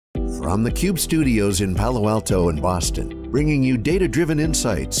from theCUBE studios in Palo Alto and Boston, bringing you data-driven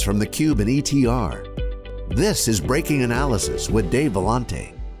insights from theCUBE and ETR. This is Breaking Analysis with Dave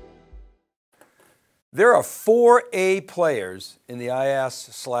Vellante. There are 4 A players in the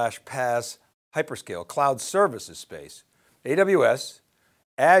IaaS/PaaS hyperscale cloud services space: AWS,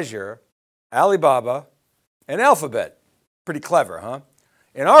 Azure, Alibaba, and Alphabet. Pretty clever, huh?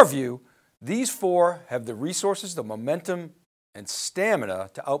 In our view, these 4 have the resources, the momentum, and stamina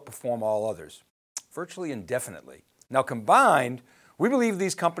to outperform all others, virtually indefinitely. Now combined, we believe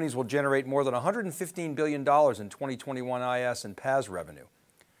these companies will generate more than $115 billion in 2021 IaaS and PaaS revenue.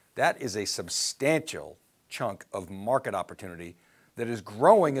 That is a substantial chunk of market opportunity that is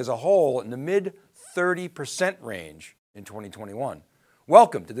growing as a whole in the mid 30% range in 2021.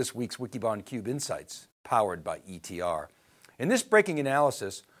 Welcome to this week's Wikibon CUBE Insights, powered by ETR. In this breaking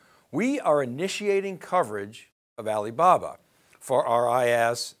analysis, we are initiating coverage of Alibaba for our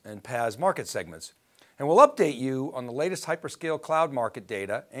IaaS and PaaS market segments. And we'll update you on the latest hyperscale cloud market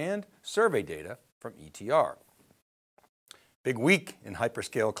data and survey data from ETR. Big week in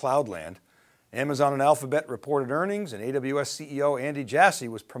hyperscale cloud land. Amazon and Alphabet reported earnings, and AWS CEO Andy Jassy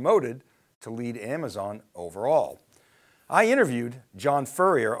was promoted to lead Amazon overall. I interviewed John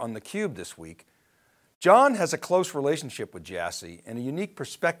Furrier on theCUBE this week. John has a close relationship with Jassy and a unique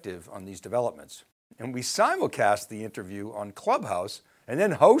perspective on these developments. And we simulcast the interview on Clubhouse and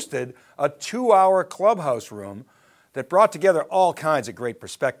then hosted a 2-hour Clubhouse room that brought together all kinds of great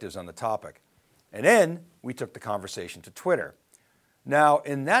perspectives on the topic. And then we took the conversation to Twitter. Now,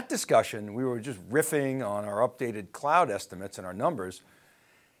 in that discussion, we were just riffing on our updated cloud estimates and our numbers.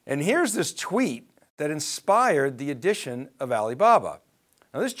 And here's this tweet that inspired the addition of Alibaba.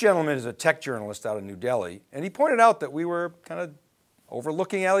 Now, this gentleman is a tech journalist out of New Delhi, and he pointed out that we were kind of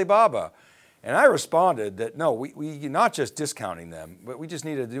overlooking Alibaba. And I responded that no, we're not just discounting them, but we just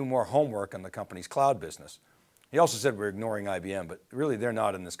need to do more homework on the company's cloud business. He also said we're ignoring IBM, but really they're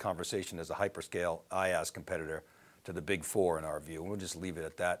not in this conversation as a hyperscale IaaS competitor to the big 4 in our view. We'll just leave it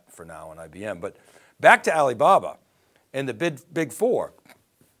at that for now on IBM. But back to Alibaba and the big 4.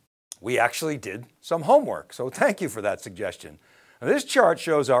 We actually did some homework, so thank you for that suggestion. Now, this chart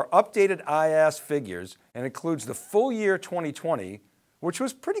shows our updated IaaS figures and includes the full year 2020, which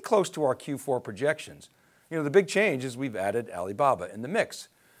was pretty close to our Q4 projections. You know, the big change is we've added Alibaba in the mix.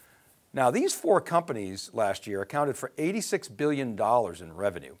 Now, these 4 companies last year accounted for $86 billion in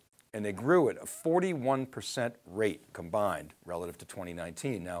revenue, and they grew at a 41% rate combined relative to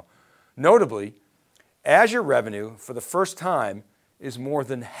 2019. Now, notably, Azure revenue for the first time is more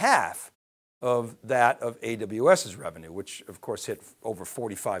than half of that of AWS's revenue, which of course hit over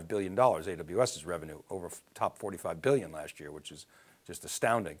 $45 billion. AWS's revenue over top 45 billion last year, which is just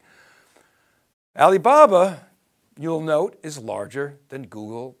astounding. Alibaba, you'll note, is larger than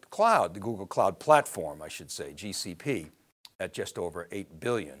Google Cloud, the Google Cloud Platform, I should say, GCP, at just over 8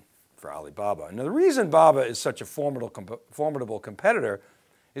 billion for Alibaba. And the reason Baba is such a formidable competitor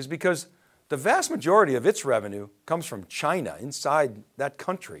is because the vast majority of its revenue comes from China, inside that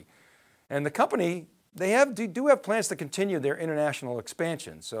country. And the company, they do have plans to continue their international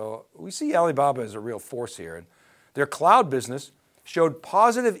expansion. So we see Alibaba as a real force here. And their cloud business showed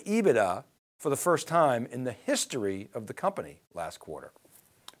positive EBITDA for the first time in the history of the company last quarter.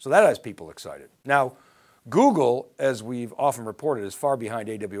 So that has people excited. Now, Google, as we've often reported, is far behind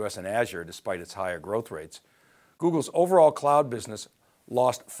AWS and Azure despite its higher growth rates. Google's overall cloud business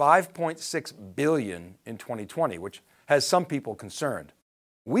lost $5.6 billion in 2020, which has some people concerned.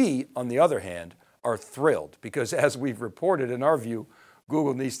 We, on the other hand, are thrilled because, as we've reported, in our view,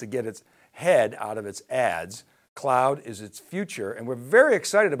 Google needs to get its head out of its ads. Cloud is its future, and we're very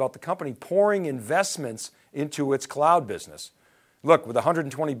excited about the company pouring investments into its cloud business. Look, with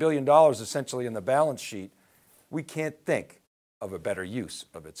 $120 billion essentially in the balance sheet, we can't think of a better use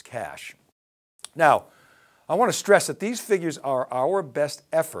of its cash. Now, I want to stress that these figures are our best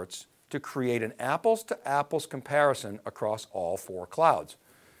efforts to create an apples-to-apples comparison across all 4 clouds.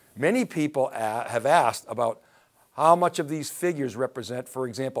 Many people have asked about how much of these figures represent, for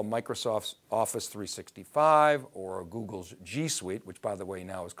example, Microsoft's Office 365 or Google's G Suite, which by the way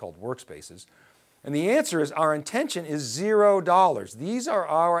now is called Workspaces. And the answer is our intention is $0. These are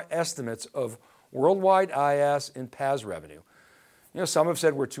our estimates of worldwide IaaS and PaaS revenue. You know, some have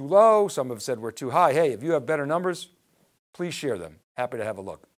said we're too low, some have said we're too high. Hey, if you have better numbers, please share them. Happy to have a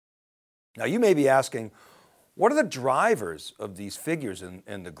look. Now you may be asking, what are the drivers of these figures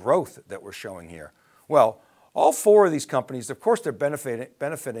and the growth that we're showing here? Well, all 4 of these companies, of course, they're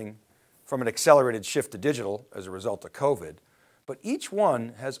benefiting from an accelerated shift to digital as a result of COVID, but each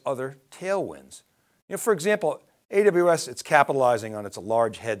one has other tailwinds. You know, for example, AWS, it's capitalizing on its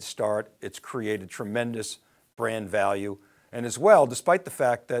large head start. It's created tremendous brand value. And as well, despite the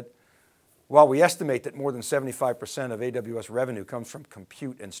fact that while we estimate that more than 75% of AWS revenue comes from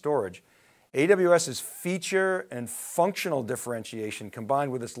compute and storage, AWS's feature and functional differentiation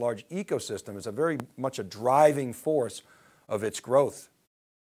combined with its large ecosystem is very much a driving force of its growth.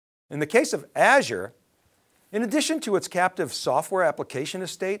 In the case of Azure, in addition to its captive software application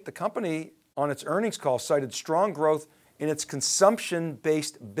estate, the company on its earnings call cited strong growth in its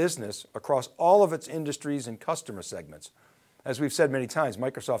consumption-based business across all of its industries and customer segments. As we've said many times,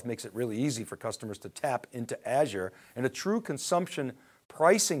 Microsoft makes it really easy for customers to tap into Azure, and a true consumption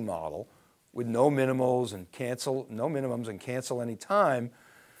pricing model with no minimums and cancel any time.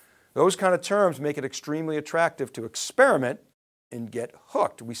 Those kind of terms make it extremely attractive to experiment and get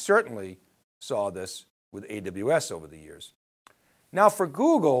hooked. We certainly saw this with AWS over the years. Now for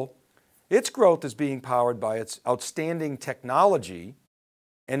Google, its growth is being powered by its outstanding technology,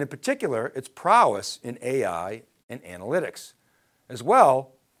 and in particular, its prowess in AI and analytics. As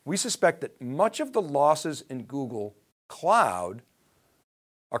well, we suspect that much of the losses in Google Cloud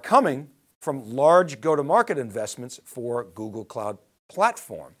are coming from large go-to-market investments for Google Cloud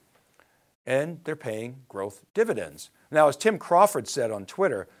Platform, and they're paying growth dividends. Now, as Tim Crawford said on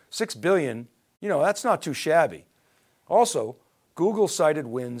Twitter, $6 billion, that's not too shabby. Also, Google cited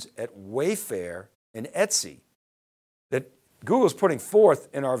wins at Wayfair and Etsy that Google's putting forth,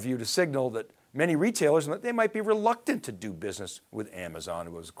 in our view, to signal that many retailers, they might be reluctant to do business with Amazon,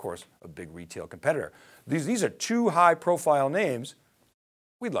 who is of course a big retail competitor. These are two high profile names.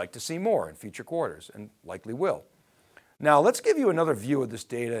 We'd like to see more in future quarters and likely will. Now let's give you another view of this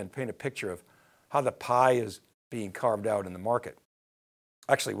data and paint a picture of how the pie is being carved out in the market.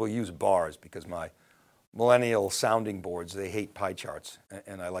 Actually, we'll use bars because my millennial sounding boards, they hate pie charts,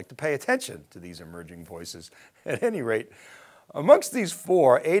 and I like to pay attention to these emerging voices. At any rate, amongst these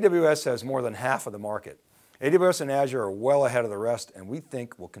four, AWS has more than half of the market. AWS and Azure are well ahead of the rest, and we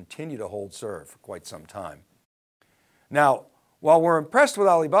think will continue to hold serve for quite some time. Now, while we're impressed with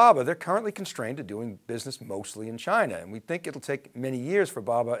Alibaba, they're currently constrained to doing business mostly in China, and we think it'll take many years for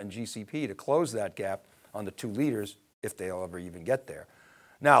Baba and GCP to close that gap on the two leaders, if they'll ever even get there.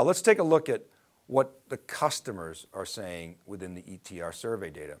 Now, let's take a look at what the customers are saying within the ETR survey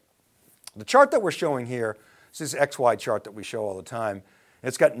data. The chart that we're showing here, this is XY chart that we show all the time.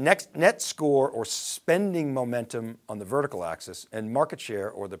 It's got net score or spending momentum on the vertical axis and market share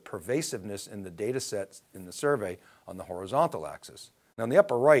or the pervasiveness in the data sets in the survey on the horizontal axis. Now in the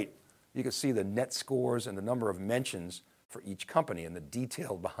upper right, you can see the net scores and the number of mentions for each company and the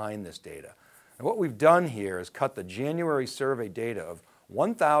detail behind this data. And what we've done here is cut the January survey data of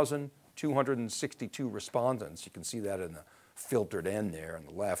 1,262 respondents. You can see that in the filtered end there on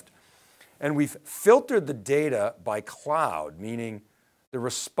the left. And we've filtered the data by cloud, meaning the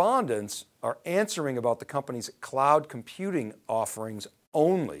respondents are answering about the company's cloud computing offerings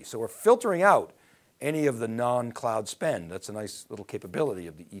only. So we're filtering out any of the non-cloud spend. That's a nice little capability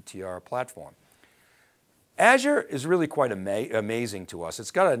of the ETR platform. Azure is really quite amazing to us.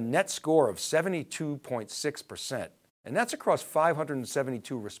 It's got a net score of 72.6%, and that's across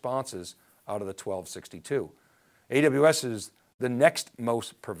 572 responses out of the 1262. AWS is the next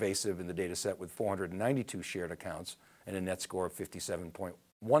most pervasive in the data set with 492 shared accounts and a net score of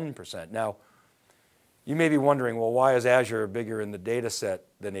 57.1%. Now, you may be wondering, well, why is Azure bigger in the data set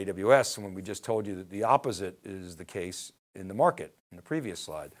than AWS when we just told you that the opposite is the case in the market in the previous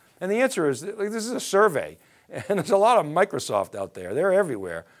slide? And the answer is, this is a survey, and there's a lot of Microsoft out there. They're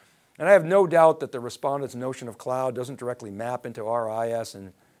everywhere. And I have no doubt that the respondents' notion of cloud doesn't directly map into our IaaS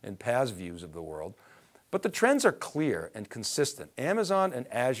and Paas views of the world. But the trends are clear and consistent. Amazon and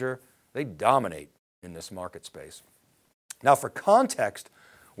Azure, they dominate in this market space. Now for context,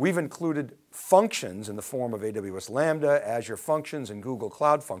 we've included functions in the form of AWS Lambda, Azure Functions, and Google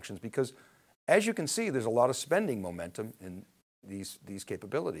Cloud Functions because as you can see, there's a lot of spending momentum in these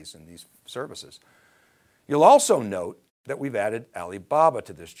capabilities and these services. You'll also note that we've added Alibaba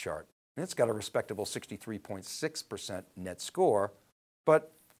to this chart. It's got a respectable 63.6% net score,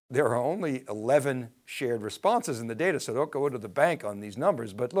 but there are only 11 shared responses in the data, so don't go into the bank on these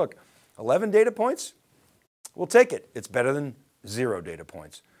numbers. But look, 11 data points, we'll take it. It's better than 0 data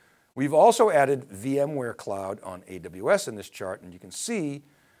points. We've also added VMware Cloud on AWS in this chart, and you can see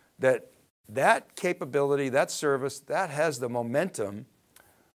that that capability, that service, that has the momentum,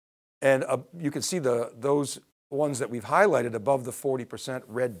 and you can see those ones that we've highlighted above the 40%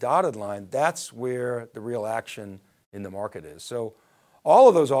 red dotted line. That's where the real action in the market is. So all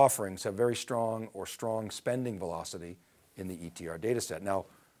of those offerings have very strong or strong spending velocity in the ETR data set. Now,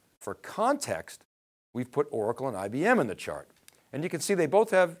 for context, we've put Oracle and IBM in the chart. And you can see they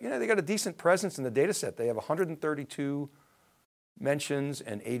both have, they got a decent presence in the data set. They have 132 mentions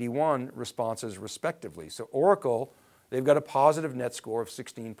and 81 responses respectively. So Oracle, they've got a positive net score of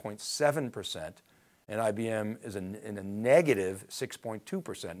 16.7%, and IBM is in a negative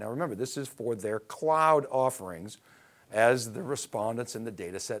 6.2%. Now remember, this is for their cloud offerings as the respondents in the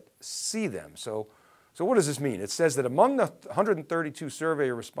data set see them. So what does this mean? It says that among the 132 survey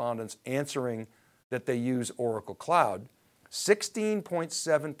respondents answering that they use Oracle Cloud,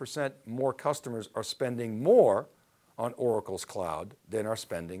 16.7% more customers are spending more on Oracle's cloud than are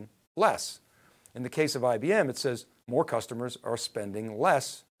spending less. In the case of IBM, it says more customers are spending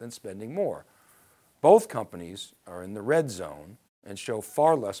less than spending more. Both companies are in the red zone and show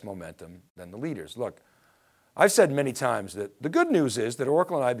far less momentum than the leaders. Look, I've said many times that the good news is that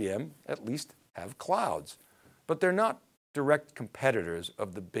Oracle and IBM at least have clouds, but they're not direct competitors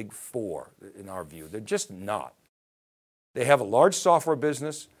of the big four in our view. They're just not. They have a large software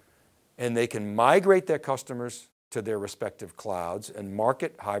business and they can migrate their customers to their respective clouds and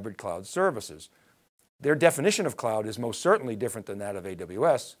market hybrid cloud services. Their definition of cloud is most certainly different than that of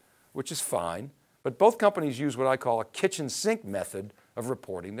AWS, which is fine, but both companies use what I call a kitchen sink method of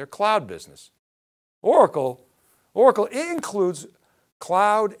reporting their cloud business. Oracle includes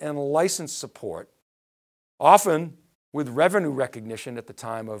cloud and license support, often with revenue recognition at the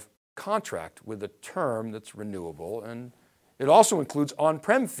time of contract with a term that's renewable, and it also includes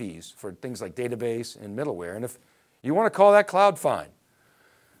on-prem fees for things like database and middleware, and if you want to call that cloud, fine.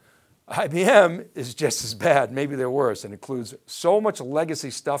 IBM is just as bad, maybe they're worse, and includes so much legacy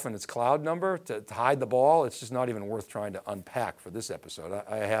stuff in its cloud number to hide the ball, it's just not even worth trying to unpack for this episode.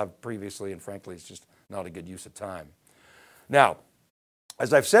 I have previously, and frankly, it's just not a good use of time. Now,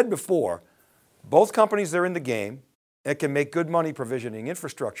 as I've said before, both companies, they're in the game and can make good money provisioning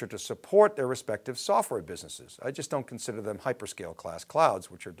infrastructure to support their respective software businesses. I just don't consider them hyperscale class clouds,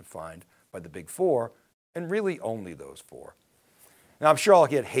 which are defined by the big four, and really only those four. Now, I'm sure I'll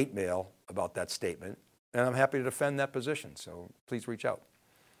get hate mail about that statement, and I'm happy to defend that position, so please reach out.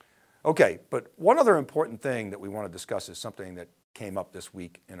 Okay, but one other important thing that we want to discuss is something that came up this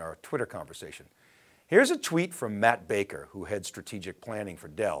week in our Twitter conversation. Here's a tweet from Matt Baker, who heads strategic planning for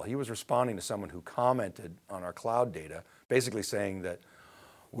Dell. He was responding to someone who commented on our cloud data, basically saying that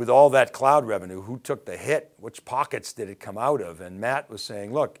with all that cloud revenue, who took the hit? Which pockets did it come out of? And Matt was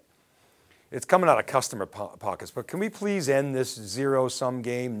saying, look, it's coming out of customer pockets, but can we please end this zero-sum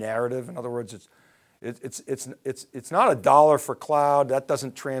game narrative? In other words, it's not a dollar for cloud. That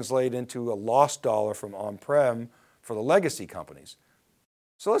doesn't translate into a lost dollar from on-prem for the legacy companies.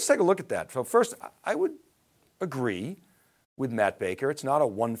 So let's take a look at that. So first, I would agree with Matt Baker. It's not a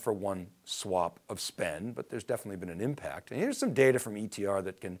one-for-one swap of spend, but there's definitely been an impact. And here's some data from ETR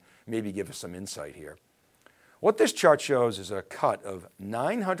that can maybe give us some insight here. What this chart shows is a cut of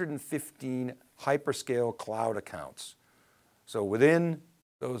 915 hyperscale cloud accounts. So within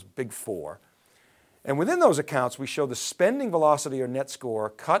those big four. And within those accounts, we show the spending velocity or net score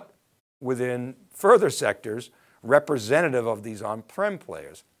cut within further sectors representative of these on-prem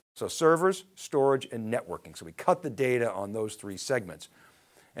players. So servers, storage, and networking. So we cut the data on those three segments.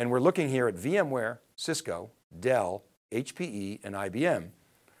 And we're looking here at VMware, Cisco, Dell, HPE, and IBM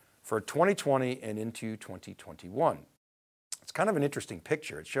for 2020 and into 2021. It's kind of an interesting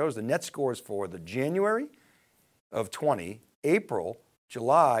picture. It shows the net scores for the January of 20, April,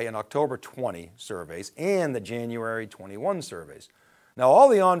 July, and October 20 surveys, and the January 21 surveys. Now, all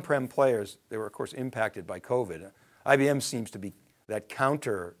the on-prem players, they were of course impacted by COVID. IBM seems to be that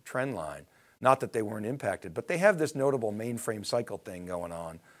counter trend line. Not that they weren't impacted, but they have this notable mainframe cycle thing going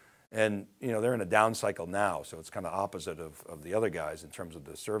on. And they're in a down cycle now, so it's kind of opposite of the other guys in terms of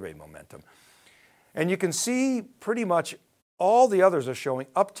the survey momentum. And you can see pretty much all the others are showing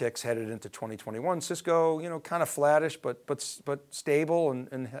upticks headed into 2021. Cisco, kind of flattish, but stable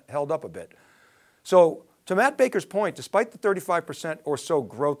and held up a bit. So to Matt Baker's point, despite the 35% or so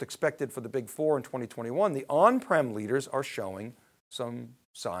growth expected for the big four in 2021, the on-prem leaders are showing some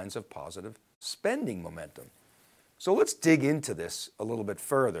signs of positive spending momentum. So let's dig into this a little bit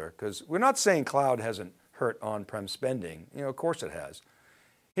further, because we're not saying cloud hasn't hurt on-prem spending. Of course it has.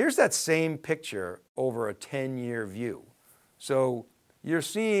 Here's that same picture over a 10-year view. So you're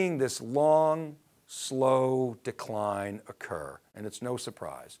seeing this long, slow decline occur, and it's no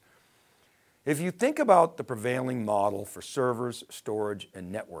surprise. If you think about the prevailing model for servers, storage,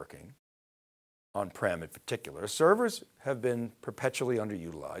 and networking, on-prem in particular, servers have been perpetually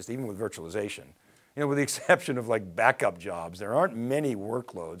underutilized, even with virtualization. With the exception of like backup jobs, there aren't many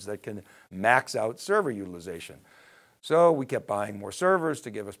workloads that can max out server utilization. So we kept buying more servers to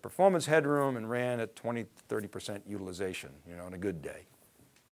give us performance headroom and ran at 20 to 30% utilization, on a good day.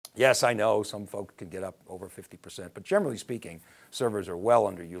 Yes, I know some folks can get up over 50%, but generally speaking, servers are well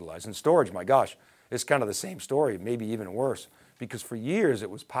underutilized. And storage, my gosh, it's kind of the same story, maybe even worse, because for years it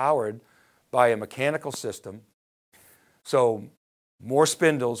was powered by a mechanical system. So more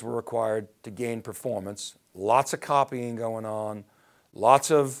spindles were required to gain performance, lots of copying going on,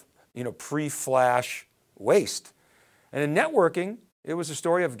 lots of pre-flash waste. And in networking, it was a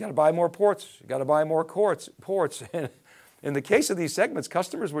story of you got to buy more ports, you got to buy more ports. And in the case of these segments,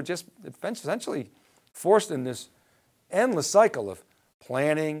 customers were just essentially forced in this endless cycle of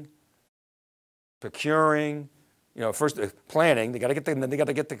planning, procuring, first planning, then they got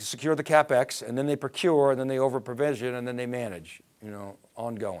to get to secure the CapEx, and then they procure, and then they over provision, and then they manage,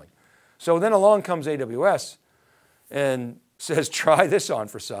 ongoing. So then along comes AWS and says, try this on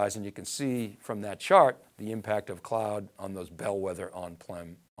for size, and you can see from that chart the impact of cloud on those bellwether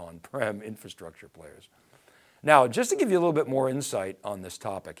on-prem infrastructure players. Now, just to give you a little bit more insight on this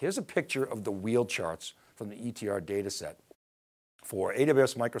topic, here's a picture of the wheel charts from the ETR data set for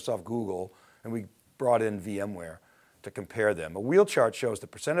AWS, Microsoft, Google, and we brought in VMware to compare them. A wheel chart shows the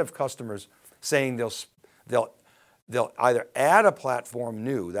percent of customers saying they'll either add a platform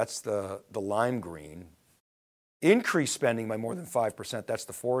new, that's the lime green, increase spending by more than 5%, that's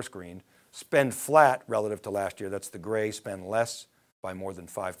the forest green, spend flat relative to last year, that's the gray, spend less by more than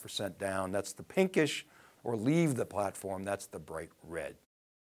 5% down, that's the pinkish, or leave the platform, that's the bright red.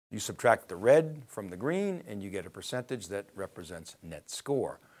 You subtract the red from the green and you get a percentage that represents net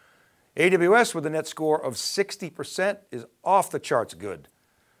score. AWS with a net score of 60% is off the charts good.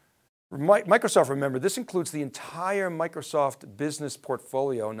 Microsoft, remember, this includes the entire Microsoft business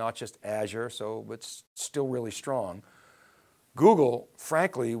portfolio, not just Azure, so it's still really strong. Google,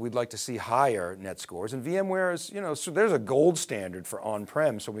 frankly, we'd like to see higher net scores, and VMware is, so there's a gold standard for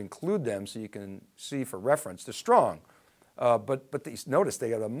on-prem, so we include them so you can see for reference, they're strong. But notice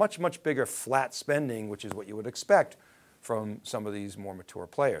they have a much, much bigger flat spending, which is what you would expect from some of these more mature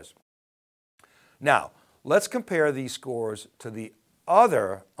players. Now, let's compare these scores to the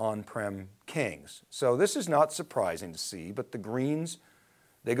other on-prem kings. So this is not surprising to see, but the greens,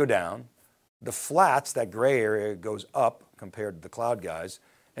 they go down. The flats, that gray area, goes up compared to the cloud guys.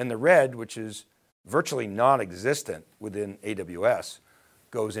 And the red, which is virtually non-existent within AWS,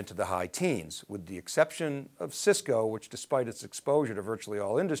 goes into the high teens, with the exception of Cisco, which despite its exposure to virtually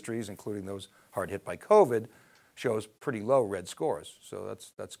all industries, including those hard hit by COVID, shows pretty low red scores. So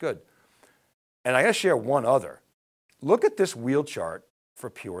that's good. And I got to share one other. Look at this wheel chart for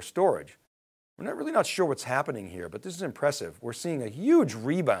Pure Storage. We're really not sure what's happening here, but this is impressive. We're seeing a huge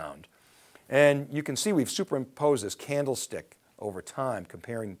rebound. And you can see we've superimposed this candlestick over time,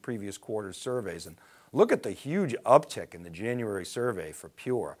 comparing previous quarters surveys. And look at the huge uptick in the January survey for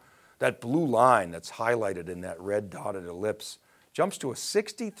Pure. That blue line that's highlighted in that red dotted ellipse jumps to a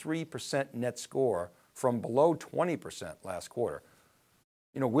 63% net score from below 20% last quarter.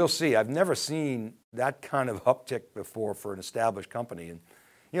 We'll see. I've never seen that kind of uptick before for an established company.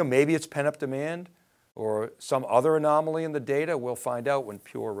 And maybe it's pent-up demand or some other anomaly in the data. We'll find out when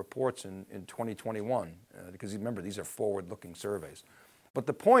Pure reports in 2021, because remember, these are forward-looking surveys. But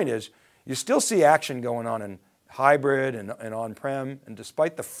the point is, you still see action going on in hybrid and on-prem, and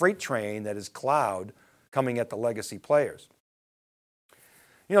despite the freight train that is cloud coming at the legacy players.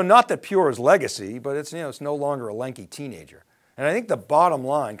 Not that Pure is legacy, but it's no longer a lanky teenager. And I think the bottom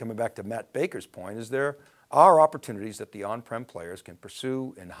line, coming back to Matt Baker's point, is there are opportunities that the on-prem players can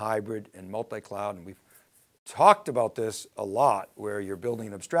pursue in hybrid and multi-cloud. And we've talked about this a lot, where you're building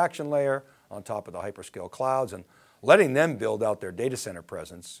an abstraction layer on top of the hyperscale clouds and letting them build out their data center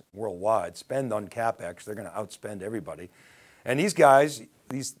presence worldwide, spend on CapEx, they're going to outspend everybody. And these guys,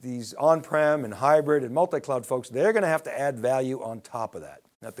 these on-prem and hybrid and multi-cloud folks, they're going to have to add value on top of that.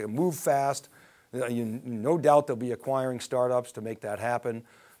 They have to move fast. No doubt they'll be acquiring startups to make that happen.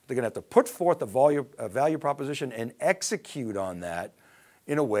 They're going to have to put forth a value proposition and execute on that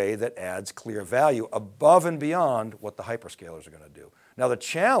in a way that adds clear value above and beyond what the hyperscalers are going to do. Now the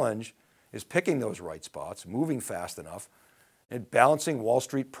challenge is picking those right spots, moving fast enough, and balancing Wall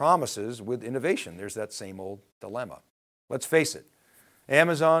Street promises with innovation. There's that same old dilemma. Let's face it,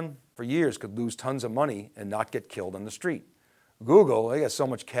 Amazon for years could lose tons of money and not get killed on the street. Google, they got so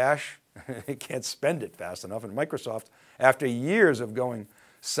much cash, they can't spend it fast enough. And Microsoft, after years of going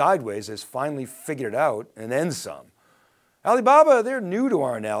sideways, has finally figured it out and then some. Alibaba, they're new to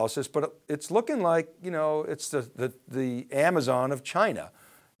our analysis, but it's looking like, it's the Amazon of China,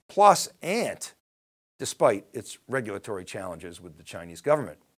 plus Ant, despite its regulatory challenges with the Chinese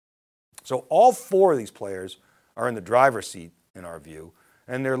government. So all four of these players are in the driver's seat in our view,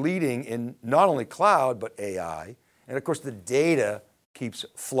 and they're leading in not only cloud, but AI. And of course the data keeps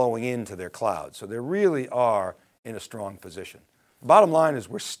flowing into their cloud. So they really are in a strong position. The bottom line is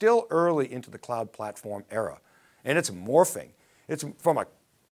we're still early into the cloud platform era, and it's morphing. It's from a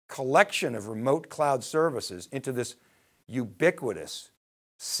collection of remote cloud services into this ubiquitous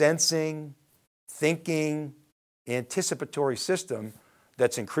sensing, thinking, anticipatory system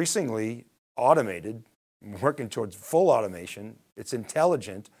that's increasingly automated, working towards full automation. It's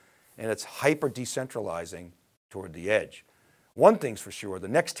intelligent, and it's hyper decentralizing toward the edge. One thing's for sure, the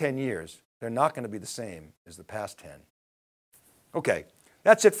next 10 years, they're not going to be the same as the past 10. Okay,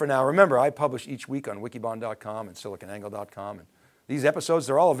 that's it for now. Remember, I publish each week on wikibon.com and siliconangle.com. And these episodes,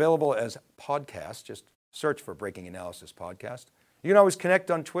 they're all available as podcasts. Just search for Breaking Analysis Podcast. You can always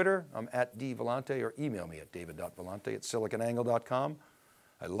connect on Twitter. I'm at dvellante, or email me at david.vellante@siliconangle.com.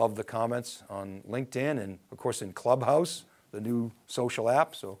 I love the comments on LinkedIn and of course in Clubhouse, the new social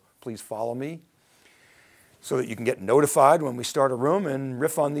app. So please follow me so that you can get notified when we start a room and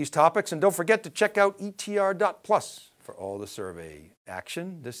riff on these topics. And don't forget to check out etr.plus for all the survey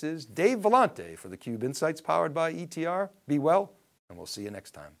action. This is Dave Vellante for theCUBE Insights powered by ETR. Be well, and we'll see you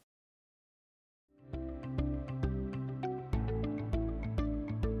next time.